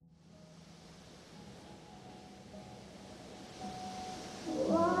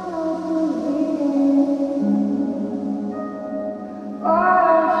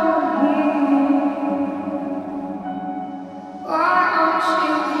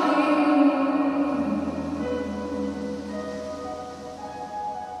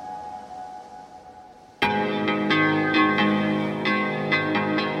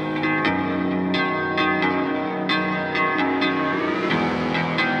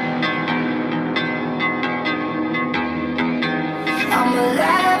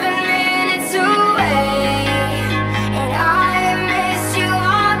11 minutes away, and I miss you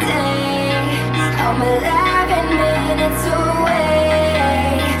all day. I'm 11 minutes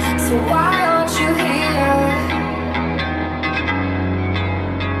away, so why aren't you here?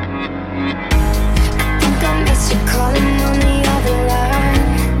 I think I miss you calling on the other line.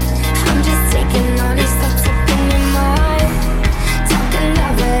 I'm just taking all these thoughts up in your mind. Talking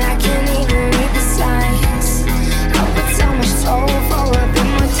loud, but I can't even read the signs. I put so much toll for a bit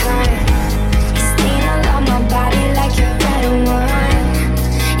more time. You're staying around my body like you're red and wine.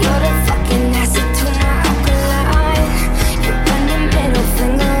 You're the fucking acid to my alkaline. You bend your middle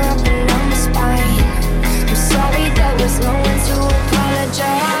finger up and down my spine. I'm sorry there was no one to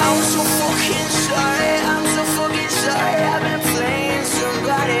apologize. I'm so fucking sorry, I'm so fucking sorry. I've been playing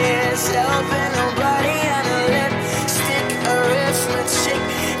somebody else, helping nobody, and a lipstick arithmetic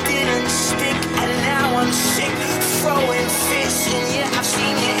didn't stick, and now I'm sick, throwing fists, and yeah, I've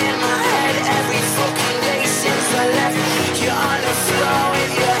seen you in my head every fucking day since I left. You're on the floor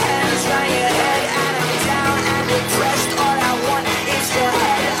with your hands round your head, and I'm down and depressed. All I want is your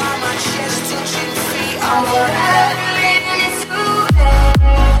head on my chest, touching feet on your head.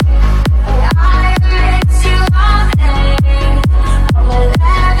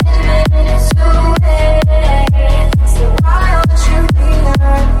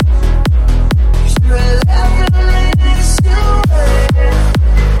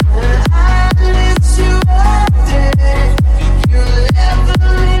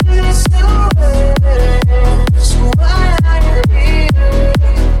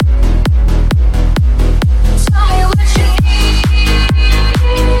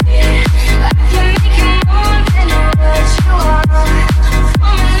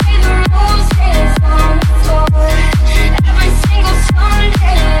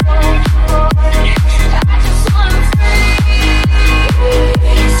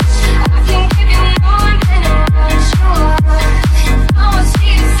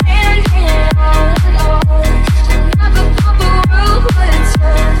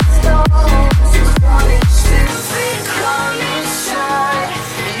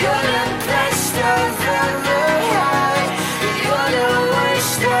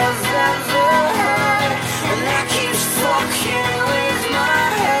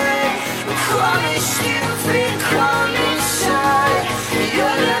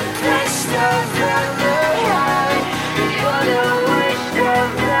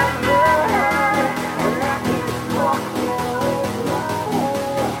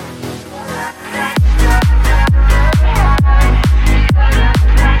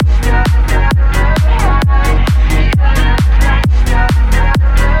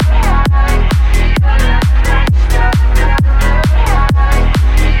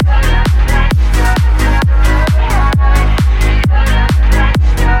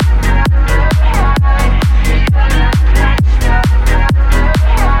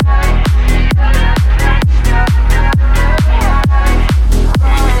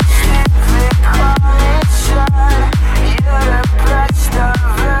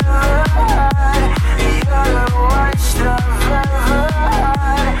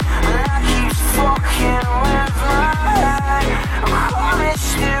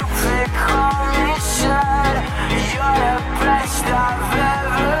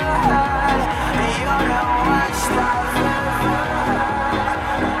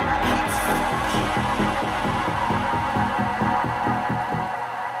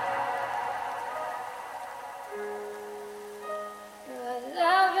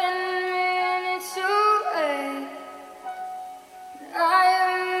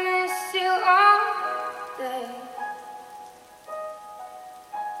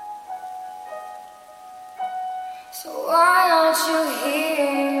 So why aren't you here?